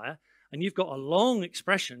identifier and you've got a long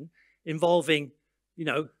expression involving, you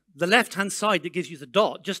know, the left-hand side that gives you the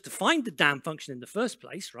dot just to find the damn function in the first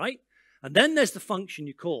place, right? And then there's the function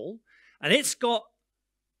you call, and it's got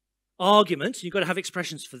arguments. You've got to have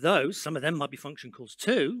expressions for those. Some of them might be function calls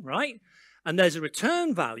too, right? And there's a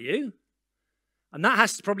return value, and that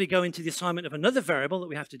has to probably go into the assignment of another variable that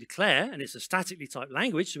we have to declare, and it's a statically typed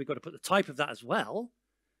language, so we've got to put the type of that as well,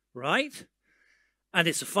 right? And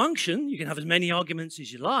it's a function. You can have as many arguments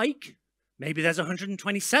as you like. Maybe there's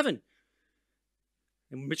 127.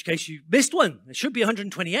 In which case you missed one. It should be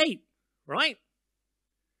 128, right?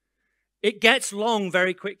 It gets long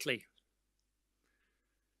very quickly.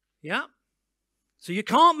 Yeah? So you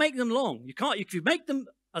can't make them long. You can't, if you make them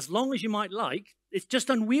as long as you might like, it's just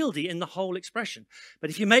unwieldy in the whole expression. But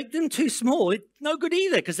if you make them too small, it's no good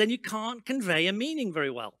either, because then you can't convey a meaning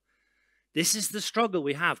very well. This is the struggle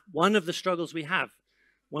we have, one of the struggles we have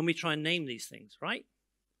when we try and name these things, right?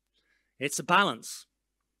 It's a balance.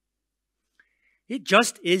 It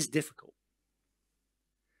just is difficult.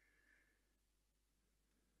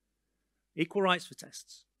 Equal rights for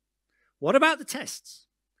tests. What about the tests?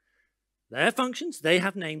 They're functions, they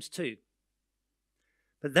have names too.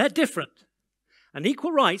 But they're different. And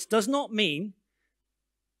equal rights does not mean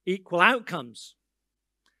equal outcomes.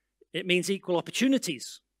 It means equal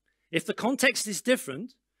opportunities. If the context is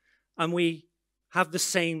different and we have the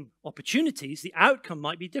same opportunities, the outcome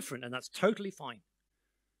might be different, and that's totally fine.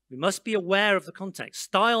 We must be aware of the context.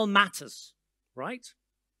 Style matters, right?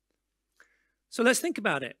 So let's think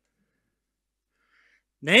about it.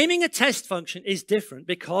 Naming a test function is different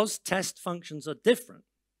because test functions are different.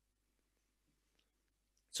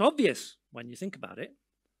 It's obvious when you think about it.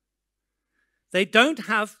 They don't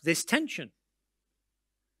have this tension.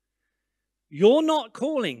 You're not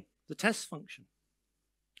calling the test function.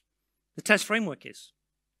 The test framework is.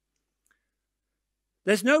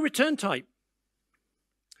 There's no return type.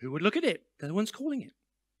 Who would look at it? No one's calling it,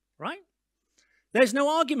 right? There's no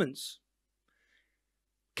arguments.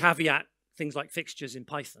 Caveat things like fixtures in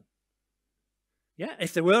Python. Yeah,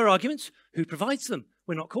 if there were arguments, who provides them?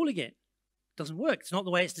 We're not calling it. It doesn't work. It's not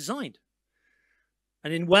the way it's designed.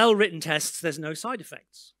 And in well-written tests, there's no side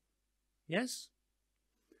effects. Yes?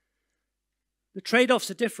 The trade-offs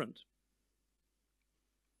are different.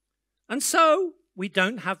 And so we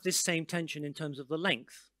don't have this same tension in terms of the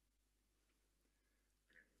length.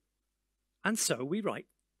 And so we write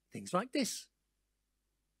things like this.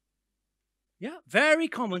 Yeah, very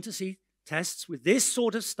common to see tests with this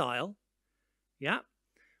sort of style, yeah,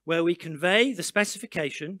 where we convey the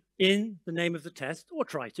specification in the name of the test, or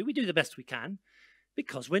try to. We do the best we can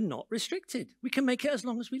because we're not restricted. We can make it as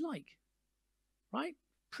long as we like, right?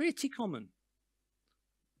 Pretty common.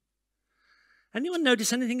 Anyone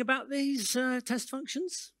notice anything about these test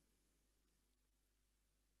functions?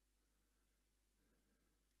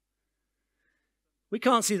 We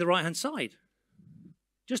can't see the right-hand side.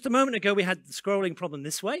 Just a moment ago, we had the scrolling problem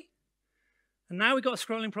this way, and now we've got a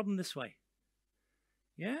scrolling problem this way.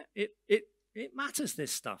 Yeah, it matters,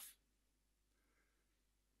 this stuff.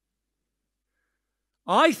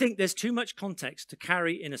 I think there's too much context to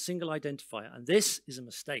carry in a single identifier, and this is a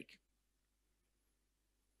mistake.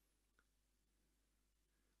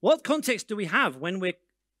 What context do we have when we're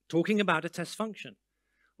talking about a test function?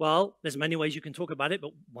 Well, there's many ways you can talk about it,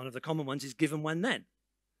 but one of the common ones is given when then.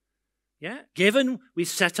 Yeah, given we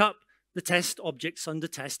set up the test objects under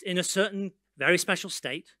test in a certain very special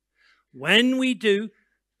state, when we do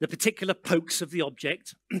the particular pokes of the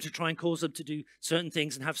object to try and cause them to do certain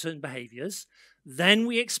things and have certain behaviors, then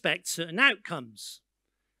we expect certain outcomes,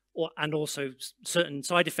 and also certain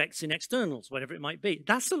side effects in externals, whatever it might be.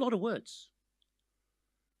 That's a lot of words.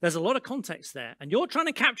 There's a lot of context there, and you're trying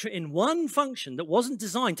to capture it in one function that wasn't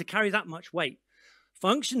designed to carry that much weight.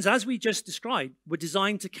 Functions, as we just described, were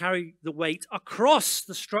designed to carry the weight across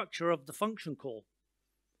the structure of the function call.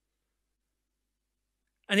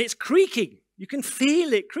 And it's creaking. You can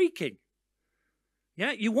feel it creaking.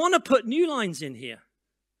 Yeah, you want to put new lines in here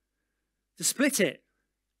to split it.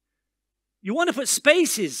 You want to put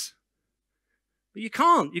spaces, but you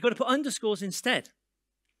can't. You've got to put underscores instead.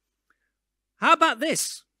 How about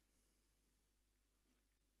this?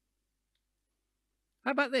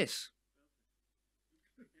 How about this?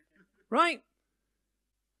 Right?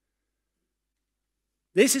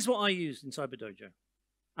 This is what I used in CyberDojo.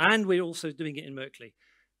 And we're also doing it in Merkley.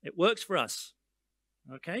 It works for us.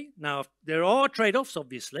 Okay? Now, there are trade-offs,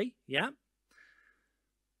 obviously. Yeah?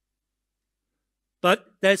 But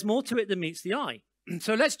there's more to it than meets the eye.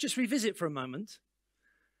 So let's just revisit for a moment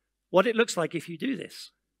what it looks like if you do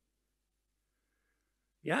this.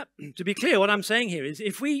 Yeah, to be clear, what I'm saying here is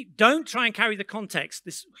if we don't try and carry the context,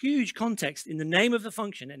 this huge context in the name of the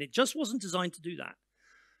function, and it just wasn't designed to do that.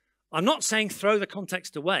 I'm not saying throw the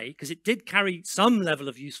context away, because it did carry some level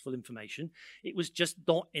of useful information. It was just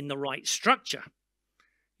not in the right structure.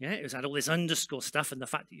 Yeah, it had all this underscore stuff and the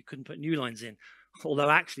fact that you couldn't put new lines in.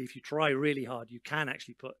 Although actually, if you try really hard, you can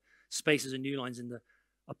actually put spaces and new lines in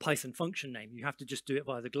a Python function name. You have to just do it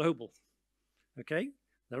via the global. Okay?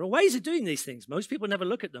 There are ways of doing these things. Most people never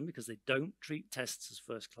look at them because they don't treat tests as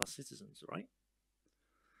first-class citizens, right?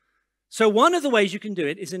 So one of the ways you can do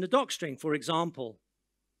it is in a docstring, for example,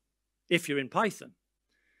 if you're in Python.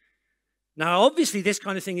 Now, obviously, this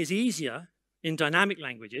kind of thing is easier in dynamic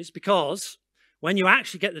languages because when you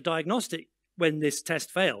actually get the diagnostic, when this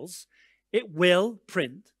test fails, it will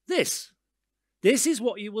print this. This is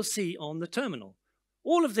what you will see on the terminal.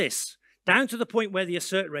 All of this, down to the point where the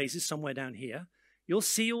assert raise is somewhere down here, you'll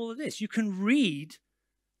see all of this. You can read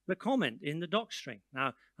the comment in the docstring.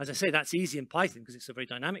 Now, as I say, that's easy in Python because it's a very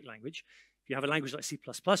dynamic language. If you have a language like C++,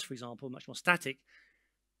 for example, much more static,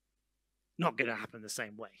 not going to happen the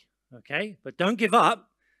same way, okay? But don't give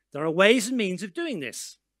up. There are ways and means of doing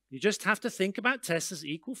this. You just have to think about tests as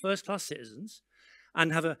equal first-class citizens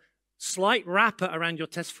and have a slight wrapper around your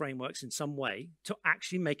test frameworks in some way to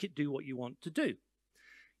actually make it do what you want to do.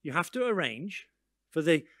 You have to arrange for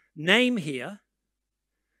the name here,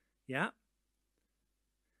 yeah,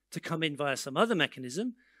 to come in via some other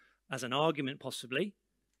mechanism, as an argument possibly,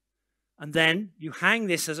 and then you hang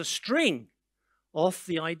this as a string off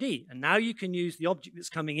the ID. And now you can use the object that's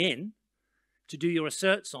coming in to do your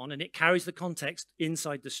asserts on, and it carries the context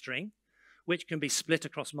inside the string, which can be split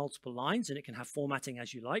across multiple lines, and it can have formatting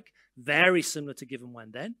as you like, very similar to given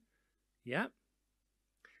when then. Yeah.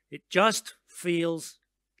 It just feels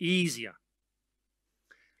easier.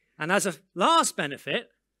 And as a last benefit,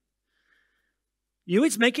 you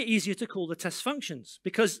would make it easier to call the test functions,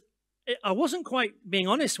 because I wasn't quite being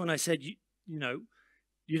honest when I said, you know,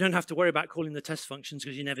 you don't have to worry about calling the test functions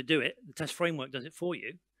because you never do it. The test framework does it for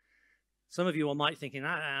you. Some of you might be thinking,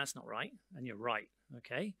 that's not right, and you're right,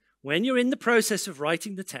 okay? When you're in the process of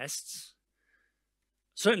writing the tests,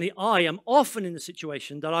 certainly I am often in the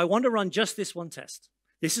situation that I want to run just this one test.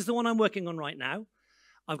 This is the one I'm working on right now.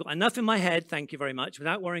 I've got enough in my head, thank you very much,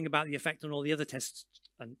 without worrying about the effect on all the other tests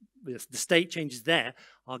and the state changes there.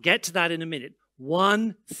 I'll get to that in a minute.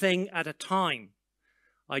 One thing at a time.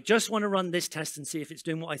 I just want to run this test and see if it's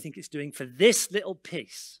doing what I think it's doing for this little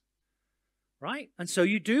piece, right? And so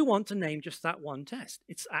you do want to name just that one test.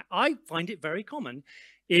 I find it very common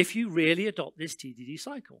if you really adopt this TDD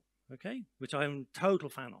cycle, okay? Which I'm a total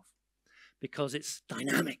fan of because it's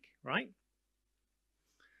dynamic, right?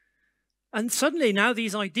 And suddenly now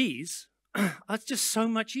these IDs are just so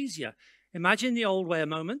much easier. Imagine the old way a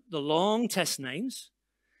moment, the long test names.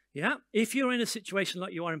 Yeah, if you're in a situation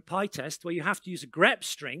like you are in PyTest where you have to use a grep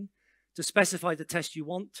string to specify the test you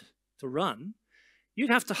want to run, you'd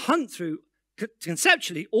have to hunt through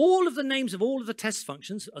conceptually all of the names of all of the test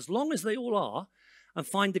functions, as long as they all are, and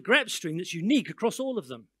find the grep string that's unique across all of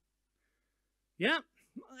them. Yeah,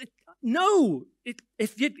 no,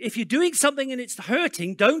 if you're doing something and it's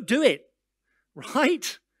hurting, don't do it.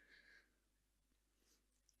 Right?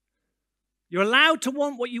 You're allowed to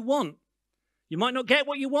want what you want. You might not get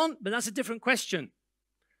what you want, but that's a different question.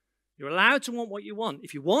 You're allowed to want what you want.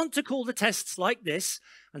 If you want to call the tests like this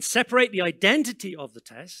and separate the identity of the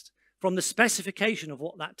test from the specification of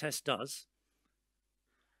what that test does,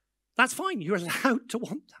 that's fine. You're allowed to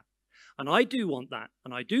want that. And I do want that.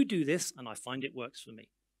 And I do this, and I find it works for me.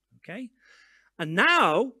 Okay? And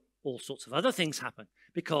now, all sorts of other things happen,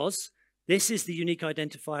 because this is the unique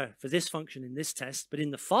identifier for this function in this test, but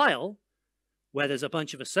in the file, where there's a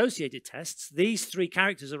bunch of associated tests, these 3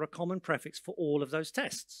 characters are a common prefix for all of those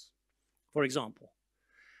tests, for example.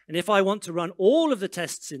 And if I want to run all of the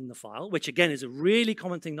tests in the file, which again is a really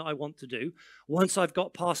common thing that I want to do, once I've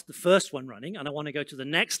got past the first one running and I want to go to the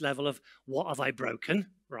next level of what have I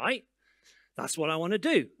broken, right? That's what I want to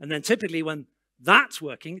do. And then typically when that's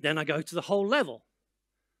working, then I go to the whole level.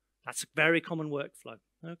 That's a very common workflow,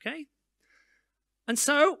 okay? And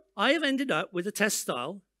so I have ended up with a test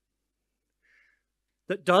style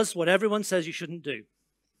that does what everyone says you shouldn't do.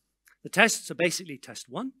 The tests are basically test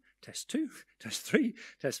 1, test 2, test 3,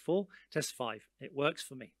 test 4, test 5. It works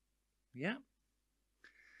for me. Yeah.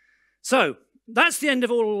 So that's the end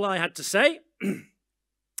of all I had to say.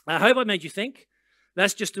 I hope I made you think.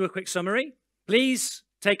 Let's just do a quick summary. Please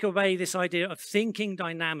take away this idea of thinking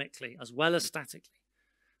dynamically as well as statically.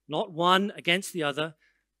 Not one against the other,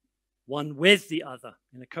 one with the other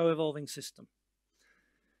in a co-evolving system.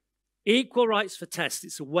 Equal rights for tests.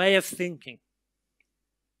 It's a way of thinking.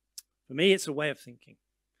 For me, it's a way of thinking.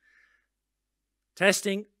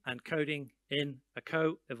 Testing and coding in a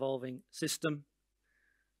co-evolving system,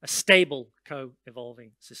 a stable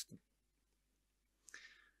co-evolving system.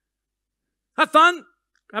 Have fun.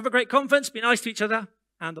 Have a great conference. Be nice to each other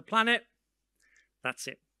and the planet. That's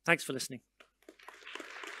it. Thanks for listening.